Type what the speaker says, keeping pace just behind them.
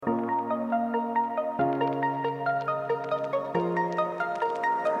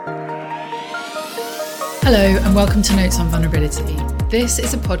Hello and welcome to Notes on Vulnerability. This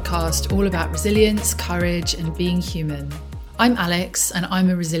is a podcast all about resilience, courage and being human. I'm Alex and I'm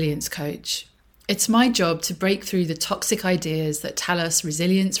a resilience coach. It's my job to break through the toxic ideas that tell us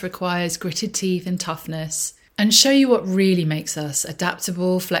resilience requires gritted teeth and toughness and show you what really makes us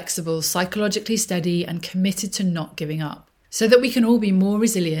adaptable, flexible, psychologically steady and committed to not giving up, so that we can all be more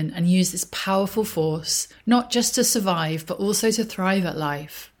resilient and use this powerful force not just to survive but also to thrive at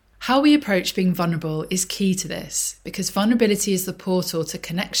life. How we approach being vulnerable is key to this, because vulnerability is the portal to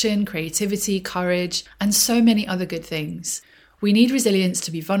connection, creativity, courage, and so many other good things. We need resilience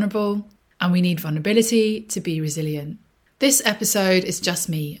to be vulnerable, and we need vulnerability to be resilient. This episode is just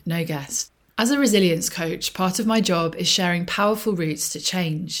me, no guest. As a resilience coach, part of my job is sharing powerful routes to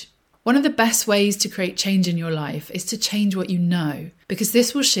change. One of the best ways to create change in your life is to change what you know, because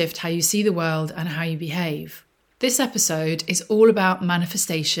this will shift how you see the world and how you behave. This episode is all about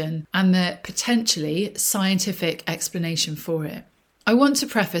manifestation and the potentially scientific explanation for it. I want to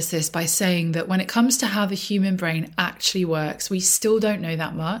preface this by saying that when it comes to how the human brain actually works, we still don't know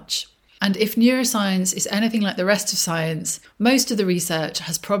that much. And if neuroscience is anything like the rest of science, most of the research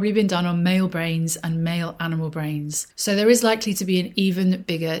has probably been done on male brains and male animal brains. So there is likely to be an even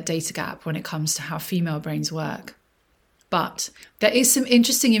bigger data gap when it comes to how female brains work. But there is some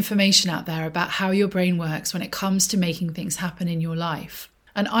interesting information out there about how your brain works when it comes to making things happen in your life.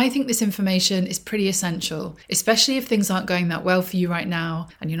 And I think this information is pretty essential, especially if things aren't going that well for you right now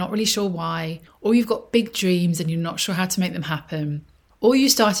and you're not really sure why, or you've got big dreams and you're not sure how to make them happen, or you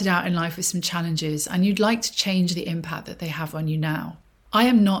started out in life with some challenges and you'd like to change the impact that they have on you now. I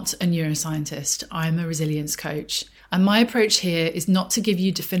am not a neuroscientist, I'm a resilience coach. And my approach here is not to give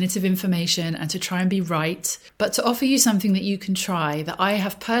you definitive information and to try and be right, but to offer you something that you can try that I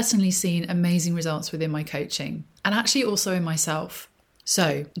have personally seen amazing results with in my coaching, and actually also in myself.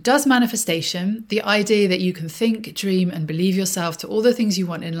 So, does manifestation, the idea that you can think, dream, and believe yourself to all the things you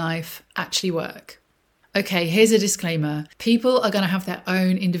want in life, actually work? Okay, here's a disclaimer. People are going to have their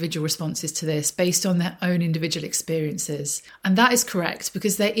own individual responses to this based on their own individual experiences. And that is correct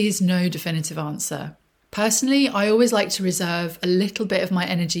because there is no definitive answer. Personally, I always like to reserve a little bit of my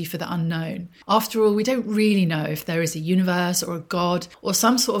energy for the unknown. After all, we don't really know if there is a universe or a God or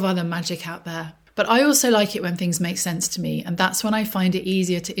some sort of other magic out there. But I also like it when things make sense to me, and that's when I find it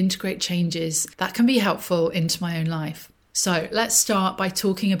easier to integrate changes that can be helpful into my own life. So let's start by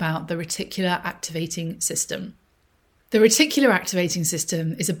talking about the reticular activating system. The reticular activating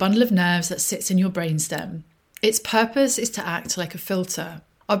system is a bundle of nerves that sits in your brainstem. Its purpose is to act like a filter.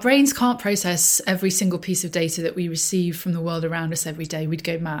 Our brains can't process every single piece of data that we receive from the world around us every day. We'd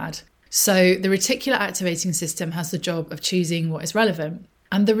go mad. So the reticular activating system has the job of choosing what is relevant.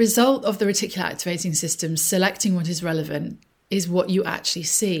 And the result of the reticular activating system selecting what is relevant is what you actually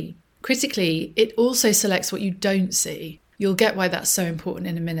see. Critically, it also selects what you don't see. You'll get why that's so important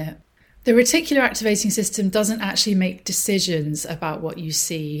in a minute. The reticular activating system doesn't actually make decisions about what you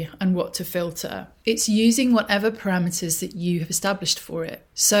see and what to filter. It's using whatever parameters that you have established for it.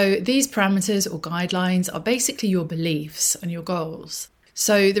 So these parameters or guidelines are basically your beliefs and your goals.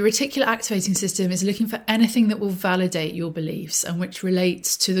 So the reticular activating system is looking for anything that will validate your beliefs and which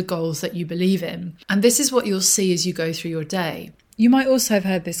relates to the goals that you believe in. And this is what you'll see as you go through your day. You might also have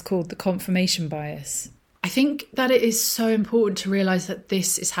heard this called the confirmation bias. I think that it is so important to realise that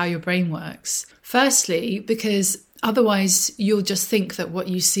this is how your brain works. Firstly, because otherwise you'll just think that what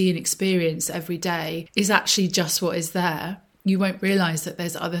you see and experience every day is actually just what is there. You won't realise that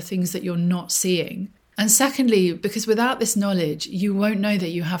there's other things that you're not seeing. And secondly, because without this knowledge, you won't know that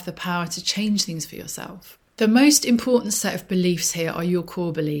you have the power to change things for yourself. The most important set of beliefs here are your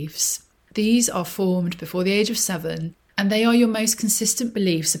core beliefs. These are formed before the age of 7, and they are your most consistent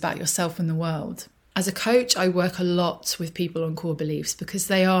beliefs about yourself and the world. As a coach, I work a lot with people on core beliefs because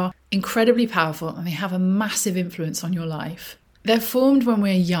they are incredibly powerful and they have a massive influence on your life. They're formed when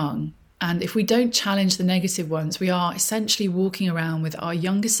we're young, and if we don't challenge the negative ones, we are essentially walking around with our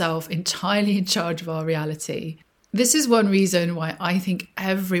younger self entirely in charge of our reality. This is one reason why I think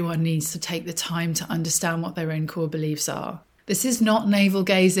everyone needs to take the time to understand what their own core beliefs are. This is not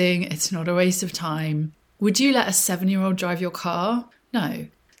navel-gazing, it's not a waste of time. Would you let a 7-year-old drive your car? No.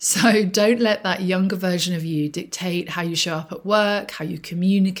 So don't let that younger version of you dictate how you show up at work, how you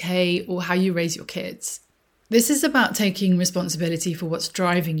communicate, or how you raise your kids. This is about taking responsibility for what's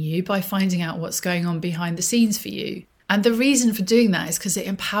driving you by finding out what's going on behind the scenes for you. And the reason for doing that is because it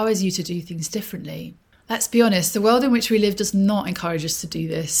empowers you to do things differently. Let's be honest, the world in which we live does not encourage us to do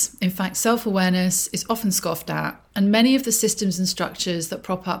this. In fact, self-awareness is often scoffed at, and many of the systems and structures that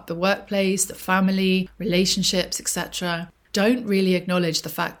prop up the workplace, the family, relationships, etc., don't really acknowledge the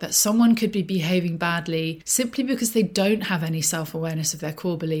fact that someone could be behaving badly simply because they don't have any self-awareness of their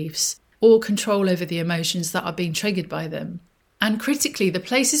core beliefs or control over the emotions that are being triggered by them. And critically, the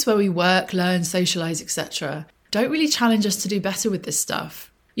places where we work, learn, socialise, etc. don't really challenge us to do better with this stuff.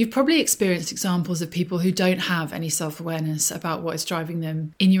 You've probably experienced examples of people who don't have any self-awareness about what is driving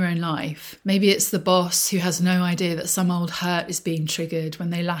them in your own life. Maybe it's the boss who has no idea that some old hurt is being triggered when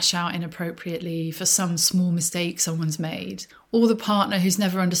they lash out inappropriately for some small mistake someone's made. Or the partner who's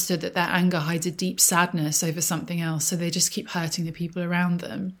never understood that their anger hides a deep sadness over something else, so they just keep hurting the people around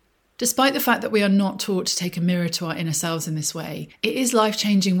them. Despite the fact that we are not taught to take a mirror to our inner selves in this way, it is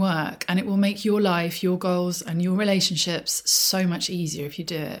life-changing work, and it will make your life, your goals and your relationships so much easier if you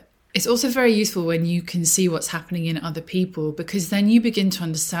do it. It's also very useful when you can see what's happening in other people, because then you begin to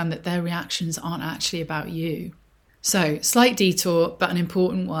understand that their reactions aren't actually about you. So, slight detour, but an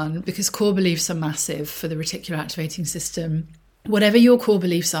important one, because core beliefs are massive for the reticular activating system. Whatever your core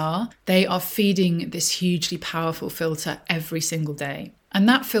beliefs are, they are feeding this hugely powerful filter every single day. And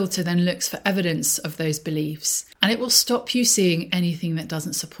that filter then looks for evidence of those beliefs, and it will stop you seeing anything that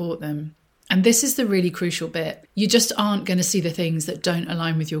doesn't support them. And this is the really crucial bit. You just aren't going to see the things that don't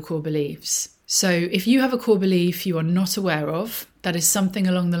align with your core beliefs. So if you have a core belief you are not aware of, that is something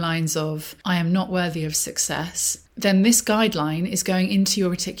along the lines of, I am not worthy of success, then this guideline is going into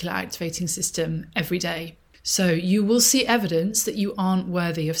your reticular activating system every day. So you will see evidence that you aren't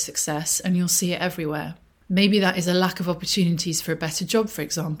worthy of success, and you'll see it everywhere. Maybe that is a lack of opportunities for a better job, for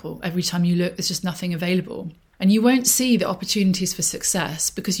example. Every time you look, there's just nothing available. And you won't see the opportunities for success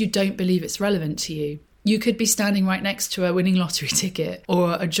because you don't believe it's relevant to you. You could be standing right next to a winning lottery ticket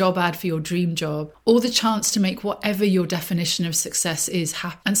or a job ad for your dream job, or the chance to make whatever your definition of success is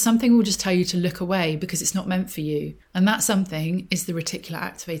happen. And something will just tell you to look away because it's not meant for you. And that something is the reticular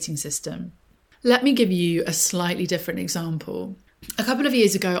activating system. Let me give you a slightly different example. A couple of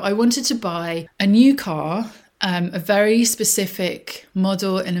years ago, I wanted to buy a new car, a very specific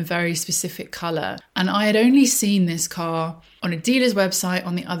model in a very specific colour. And I had only seen this car on a dealer's website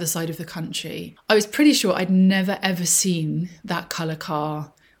on the other side of the country. I was pretty sure I'd never ever seen that colour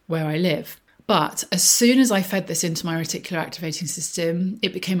car where I live. But as soon as I fed this into my reticular activating system,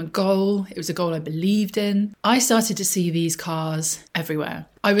 it became a goal. It was a goal I believed in. I started to see these cars everywhere.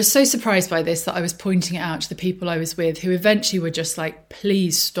 I was so surprised by this that I was pointing it out to the people I was with, who eventually were just like,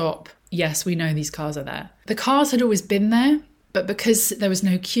 please stop. Yes, we know these cars are there. The cars had always been there, but because there was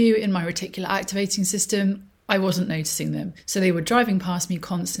no queue in my reticular activating system, I wasn't noticing them. So they were driving past me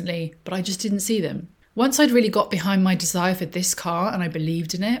constantly, but I just didn't see them. Once I'd really got behind my desire for this car and I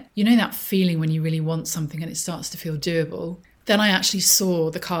believed in it, you know that feeling when you really want something and it starts to feel doable, then I actually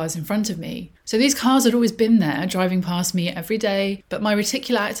saw the cars in front of me. So these cars had always been there, driving past me every day, but my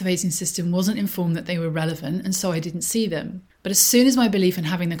reticular activating system wasn't informed that they were relevant, and so I didn't see them. But as soon as my belief in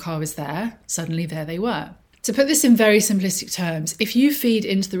having the car was there, suddenly there they were. To put this in very simplistic terms, if you feed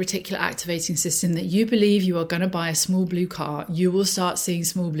into the reticular activating system that you believe you are going to buy a small blue car, you will start seeing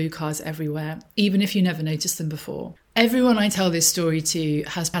small blue cars everywhere, even if you never noticed them before. Everyone I tell this story to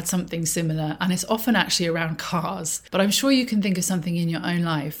has had something similar, and it's often actually around cars, but I'm sure you can think of something in your own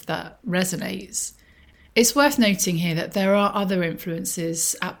life that resonates. It's worth noting here that there are other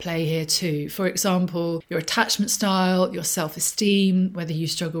influences at play here too. For example, your attachment style, your self-esteem, whether you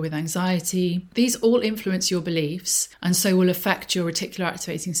struggle with anxiety. These all influence your beliefs and so will affect your reticular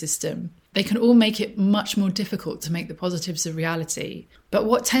activating system. They can all make it much more difficult to make the positives a reality. But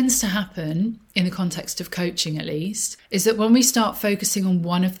what tends to happen, in the context of coaching at least, is that when we start focusing on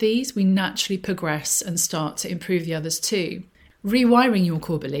one of these, we naturally progress and start to improve the others too. Rewiring your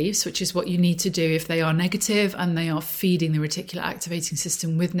core beliefs, which is what you need to do if they are negative and they are feeding the reticular activating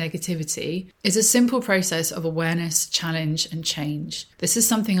system with negativity, is a simple process of awareness, challenge, and change. This is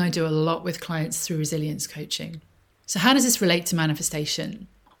something I do a lot with clients through resilience coaching. So how does this relate to manifestation?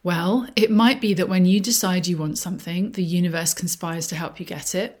 Well, it might be that when you decide you want something, the universe conspires to help you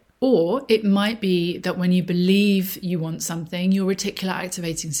get it. Or it might be that when you believe you want something, your reticular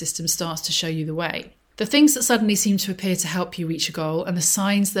activating system starts to show you the way. The things that suddenly seem to appear to help you reach a goal and the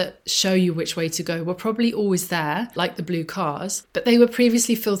signs that show you which way to go were probably always there, like the blue cars, but they were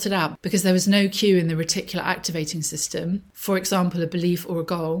previously filtered out because there was no cue in the reticular activating system, for example, a belief or a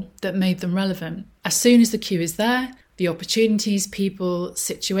goal, that made them relevant. As soon as the cue is there, the opportunities, people,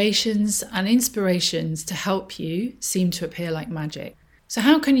 situations, and inspirations to help you seem to appear like magic. So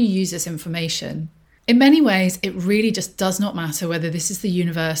how can you use this information? In many ways, it really just does not matter whether this is the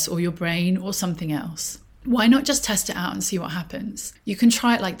universe or your brain or something else. Why not just test it out and see what happens? You can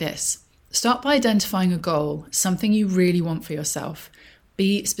try it like this. Start by identifying a goal, something you really want for yourself.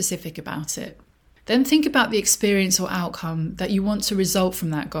 Be specific about it. Then think about the experience or outcome that you want to result from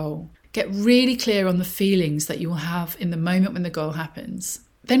that goal. Get really clear on the feelings that you will have in the moment when the goal happens.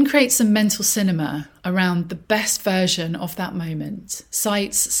 Then create some mental cinema around the best version of that moment.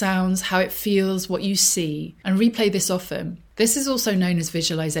 Sights, sounds, how it feels, what you see, and replay this often. This is also known as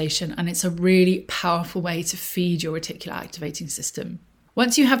visualization, and it's a really powerful way to feed your reticular activating system.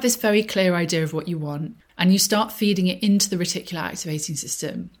 Once you have this very clear idea of what you want, and you start feeding it into the reticular activating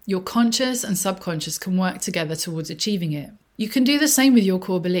system, your conscious and subconscious can work together towards achieving it. You can do the same with your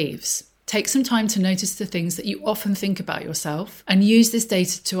core beliefs. Take some time to notice the things that you often think about yourself and use this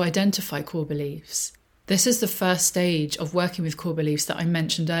data to identify core beliefs. This is the first stage of working with core beliefs that I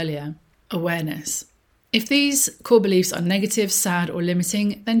mentioned earlier, awareness. If these core beliefs are negative, sad, or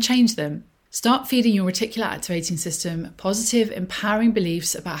limiting, then change them. Start feeding your reticular activating system positive, empowering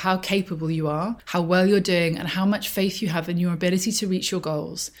beliefs about how capable you are, how well you're doing, and how much faith you have in your ability to reach your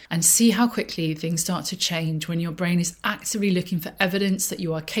goals. And see how quickly things start to change when your brain is actively looking for evidence that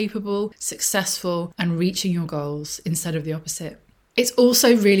you are capable, successful, and reaching your goals instead of the opposite. It's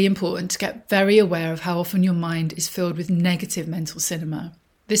also really important to get very aware of how often your mind is filled with negative mental cinema.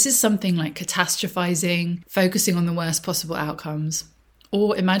 This is something like catastrophizing, focusing on the worst possible outcomes,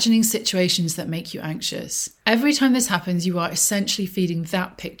 or imagining situations that make you anxious. Every time this happens, you are essentially feeding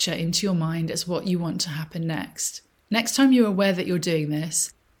that picture into your mind as what you want to happen next. Next time you're aware that you're doing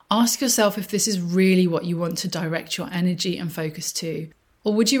this, ask yourself if this is really what you want to direct your energy and focus to,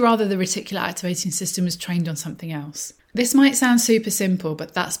 or would you rather the reticular activating system was trained on something else? This might sound super simple,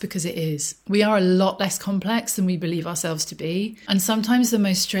 but that's because it is. We are a lot less complex than we believe ourselves to be, and sometimes the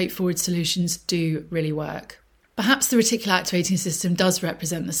most straightforward solutions do really work. Perhaps the reticular activating system does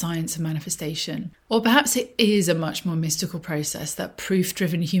represent the science of manifestation, or perhaps it is a much more mystical process that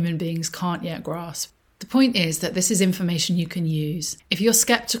proof-driven human beings can't yet grasp. The point is that this is information you can use. If you're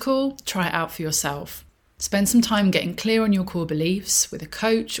skeptical, try it out for yourself. Spend some time getting clear on your core beliefs with a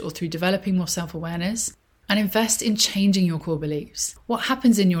coach or through developing more self-awareness, and invest in changing your core beliefs. What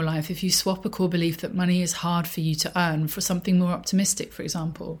happens in your life if you swap a core belief that money is hard for you to earn for something more optimistic, for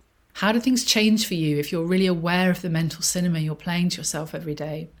example? How do things change for you if you're really aware of the mental cinema you're playing to yourself every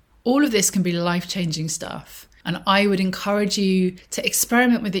day? All of this can be life-changing stuff, and I would encourage you to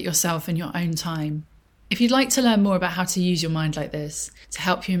experiment with it yourself in your own time. If you'd like to learn more about how to use your mind like this to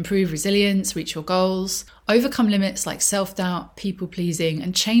help you improve resilience, reach your goals, overcome limits like self-doubt, people-pleasing,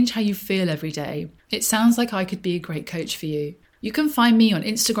 and change how you feel every day, it sounds like I could be a great coach for you. You can find me on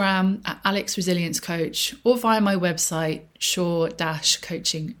Instagram at Alex Resilience Coach or via my website,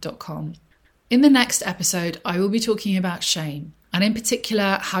 shore-coaching.com. In the next episode, I will be talking about shame, and in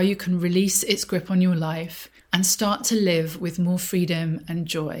particular, how you can release its grip on your life and start to live with more freedom and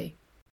joy.